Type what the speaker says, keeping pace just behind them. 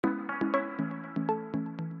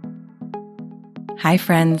Hi,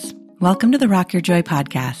 friends. Welcome to the Rock Your Joy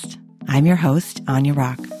podcast. I'm your host, Anya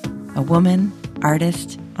Rock, a woman,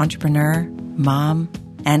 artist, entrepreneur, mom,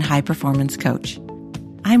 and high-performance coach.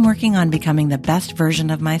 I'm working on becoming the best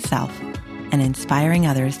version of myself and inspiring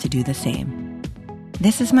others to do the same.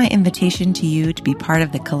 This is my invitation to you to be part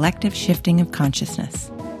of the collective shifting of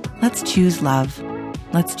consciousness. Let's choose love,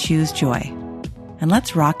 let's choose joy, and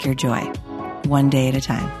let's rock your joy, one day at a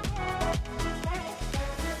time.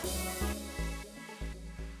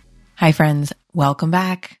 Hi, friends. Welcome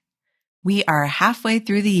back. We are halfway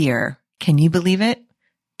through the year. Can you believe it?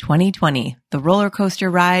 2020, the roller coaster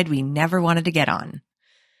ride we never wanted to get on.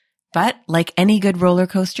 But like any good roller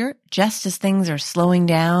coaster, just as things are slowing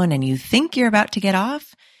down and you think you're about to get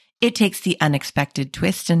off, it takes the unexpected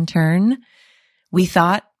twist and turn. We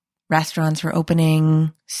thought restaurants were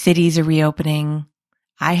opening, cities are reopening.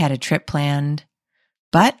 I had a trip planned,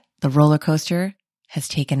 but the roller coaster has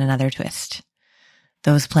taken another twist.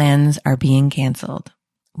 Those plans are being canceled.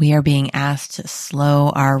 We are being asked to slow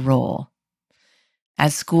our roll.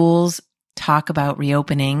 As schools talk about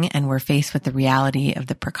reopening and we're faced with the reality of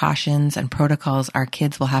the precautions and protocols our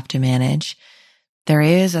kids will have to manage, there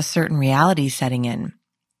is a certain reality setting in.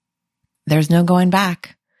 There's no going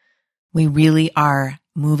back. We really are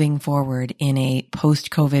moving forward in a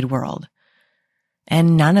post-COVID world.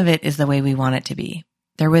 And none of it is the way we want it to be.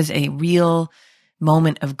 There was a real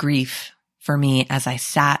moment of grief for me as I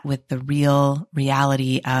sat with the real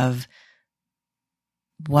reality of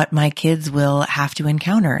what my kids will have to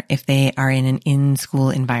encounter if they are in an in-school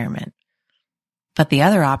environment. But the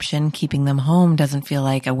other option, keeping them home, doesn't feel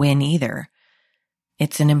like a win either.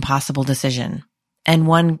 It's an impossible decision, and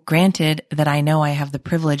one, granted, that I know I have the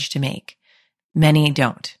privilege to make. Many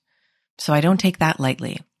don't. So I don't take that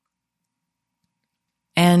lightly.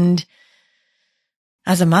 And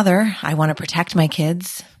as a mother, I want to protect my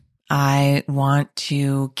kids. I want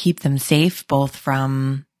to keep them safe, both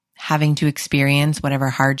from having to experience whatever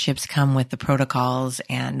hardships come with the protocols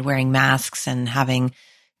and wearing masks and having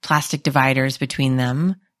plastic dividers between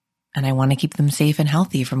them. And I want to keep them safe and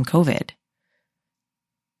healthy from COVID.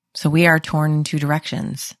 So we are torn in two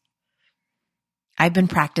directions. I've been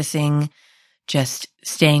practicing just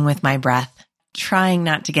staying with my breath, trying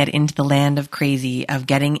not to get into the land of crazy, of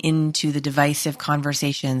getting into the divisive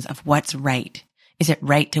conversations of what's right. Is it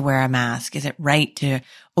right to wear a mask? Is it right to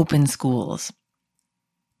open schools?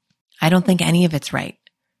 I don't think any of it's right.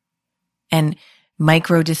 And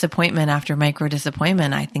micro disappointment after micro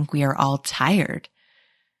disappointment, I think we are all tired.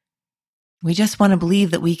 We just want to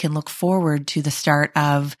believe that we can look forward to the start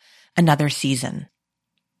of another season.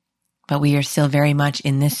 But we are still very much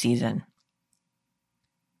in this season.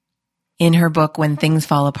 In her book, When Things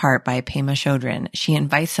Fall Apart by Pema Chodron, she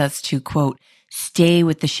invites us to, quote, stay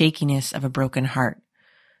with the shakiness of a broken heart,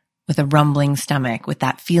 with a rumbling stomach, with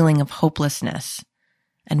that feeling of hopelessness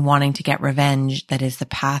and wanting to get revenge that is the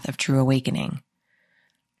path of true awakening.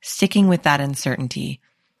 Sticking with that uncertainty,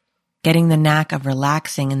 getting the knack of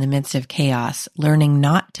relaxing in the midst of chaos, learning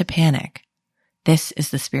not to panic. This is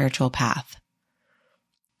the spiritual path.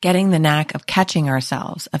 Getting the knack of catching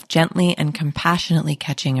ourselves, of gently and compassionately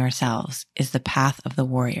catching ourselves, is the path of the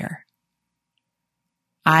warrior.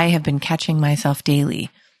 I have been catching myself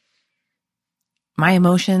daily. My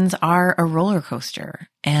emotions are a roller coaster,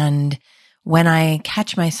 and when I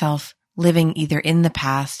catch myself living either in the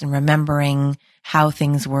past and remembering how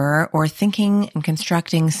things were, or thinking and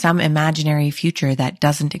constructing some imaginary future that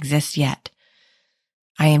doesn't exist yet,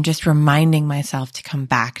 I am just reminding myself to come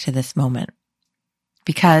back to this moment.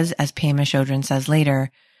 Because, as Pema Chodron says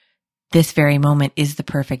later, this very moment is the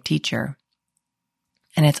perfect teacher,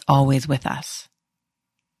 and it's always with us.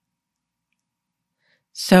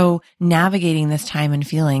 So navigating this time and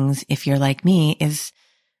feelings, if you're like me, is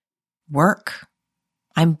work.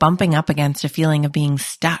 I'm bumping up against a feeling of being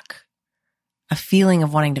stuck, a feeling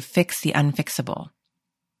of wanting to fix the unfixable.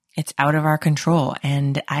 It's out of our control,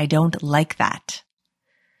 and I don't like that.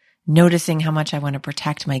 Noticing how much I want to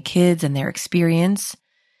protect my kids and their experience,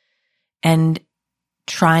 and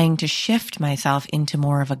trying to shift myself into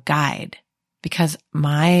more of a guide, because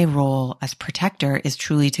my role as protector is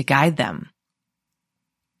truly to guide them.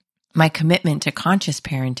 My commitment to conscious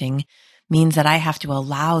parenting means that I have to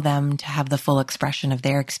allow them to have the full expression of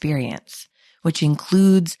their experience, which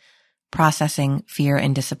includes processing fear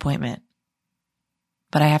and disappointment.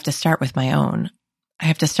 But I have to start with my own. I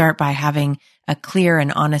have to start by having a clear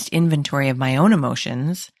and honest inventory of my own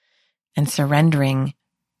emotions and surrendering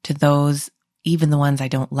to those, even the ones I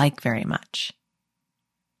don't like very much.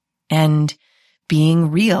 And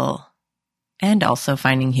being real, and also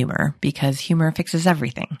finding humor, because humor fixes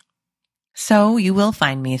everything. So you will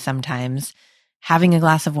find me sometimes having a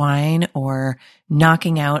glass of wine or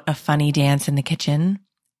knocking out a funny dance in the kitchen,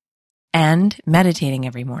 and meditating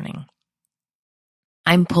every morning.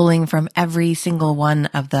 I'm pulling from every single one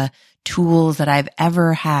of the tools that I've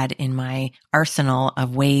ever had in my arsenal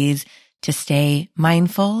of ways to stay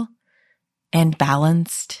mindful and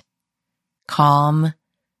balanced, calm,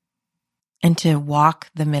 and to walk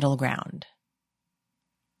the middle ground.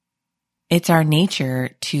 It's our nature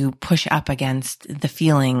to push up against the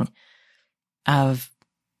feeling of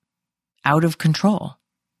out of control.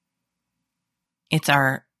 It's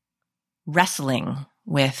our wrestling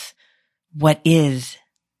with what is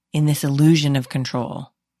in this illusion of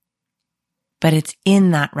control. But it's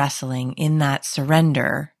in that wrestling, in that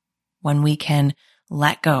surrender, when we can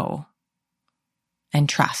let go and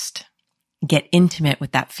trust, get intimate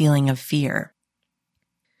with that feeling of fear.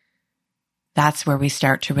 That's where we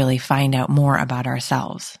start to really find out more about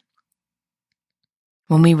ourselves.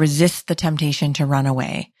 When we resist the temptation to run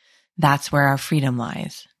away, that's where our freedom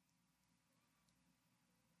lies.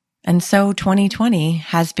 And so 2020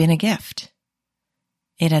 has been a gift.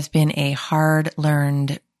 It has been a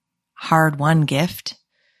hard-learned, hard-won gift,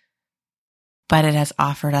 but it has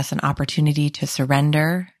offered us an opportunity to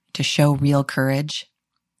surrender, to show real courage.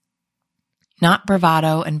 Not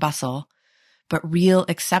bravado and bustle, but real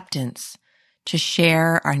acceptance, to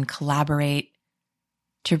share and collaborate,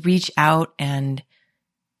 to reach out and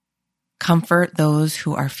comfort those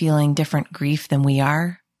who are feeling different grief than we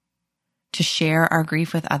are, to share our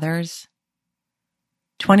grief with others.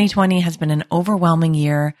 2020 has been an overwhelming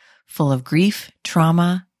year full of grief,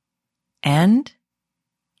 trauma, and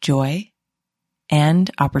joy,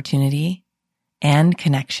 and opportunity, and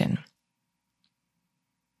connection.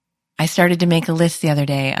 I started to make a list the other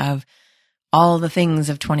day of all the things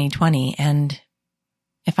of 2020, and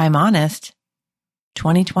if I'm honest,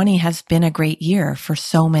 2020 has been a great year for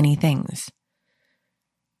so many things.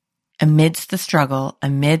 Amidst the struggle,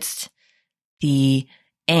 amidst the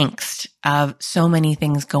angst of so many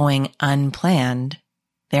things going unplanned,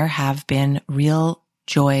 there have been real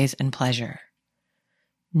joys and pleasure.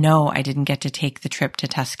 No, I didn't get to take the trip to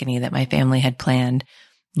Tuscany that my family had planned.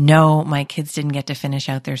 No, my kids didn't get to finish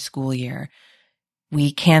out their school year.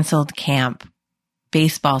 We canceled camp.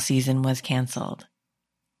 Baseball season was canceled.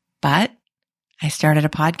 But I started a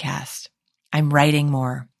podcast. I'm writing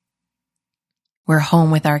more. We're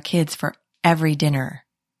home with our kids for every dinner.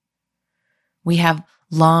 We have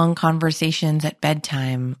long conversations at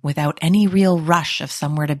bedtime without any real rush of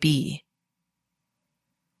somewhere to be.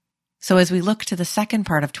 So as we look to the second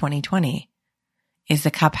part of 2020, is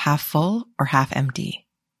the cup half full or half empty?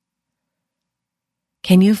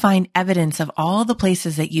 Can you find evidence of all the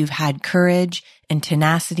places that you've had courage and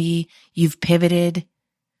tenacity, you've pivoted,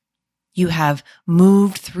 you have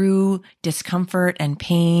moved through discomfort and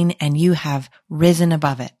pain, and you have risen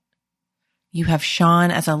above it? You have shone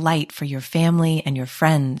as a light for your family and your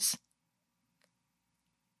friends.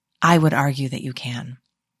 I would argue that you can.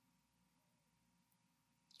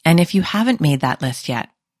 And if you haven't made that list yet,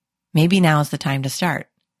 maybe now's the time to start,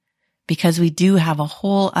 because we do have a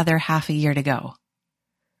whole other half a year to go.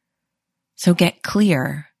 So get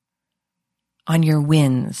clear on your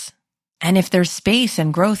wins. And if there's space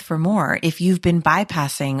and growth for more, if you've been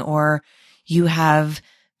bypassing or you have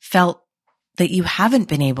felt that you haven't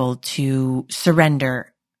been able to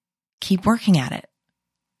surrender, keep working at it,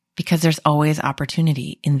 because there's always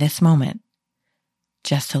opportunity in this moment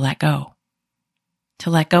just to let go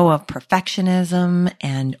of perfectionism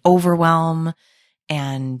and overwhelm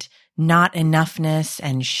and not enoughness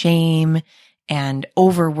and shame and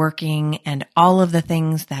overworking and all of the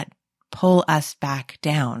things that pull us back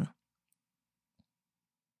down.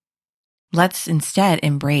 Let's instead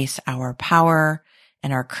embrace our power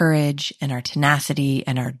and our courage and our tenacity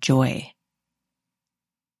and our joy.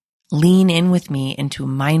 Lean in with me into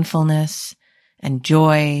mindfulness and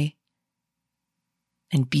joy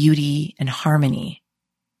and beauty and harmony.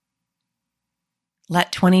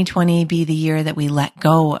 Let 2020 be the year that we let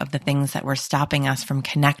go of the things that were stopping us from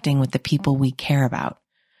connecting with the people we care about.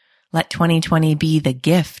 Let 2020 be the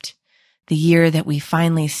gift, the year that we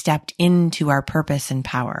finally stepped into our purpose and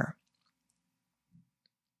power.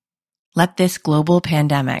 Let this global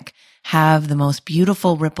pandemic have the most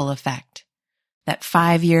beautiful ripple effect, that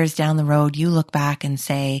 5 years down the road, you look back and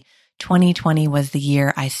say, 2020 was the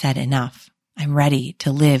year I said enough. I'm ready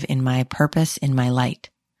to live in my purpose, in my light.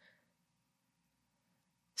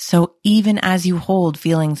 So even as you hold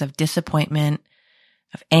feelings of disappointment,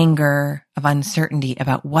 of anger, of uncertainty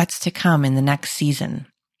about what's to come in the next season,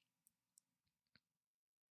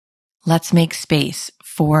 let's make space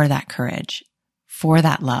for that courage, for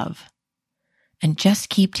that love, and just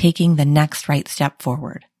keep taking the next right step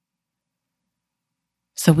forward.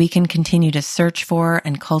 So we can continue to search for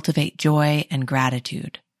and cultivate joy and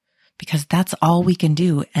gratitude, because that's all we can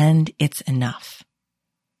do, and it's enough.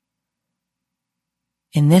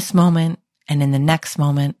 In this moment and in the next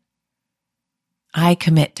moment, I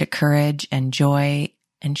commit to courage and joy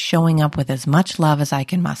and showing up with as much love as I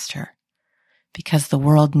can muster, because the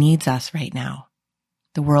world needs us right now.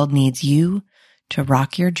 The world needs you to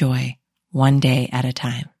rock your joy one day at a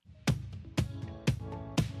time.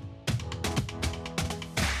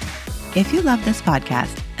 If you love this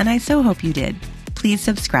podcast, and I so hope you did, please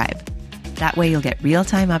subscribe. That way you'll get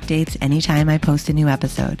real-time updates anytime I post a new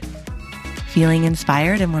episode. Feeling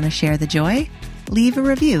inspired and want to share the joy? Leave a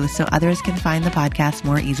review so others can find the podcast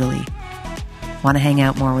more easily. Want to hang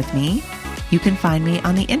out more with me? You can find me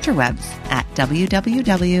on the interwebs at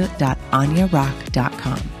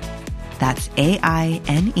www.anyarock.com. That's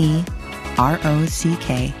AINEROCK.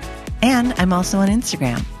 And I'm also on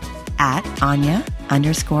Instagram at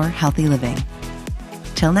Anya_healthy living.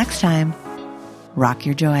 Till next time, rock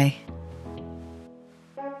your joy.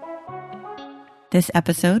 This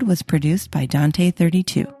episode was produced by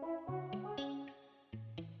Dante32.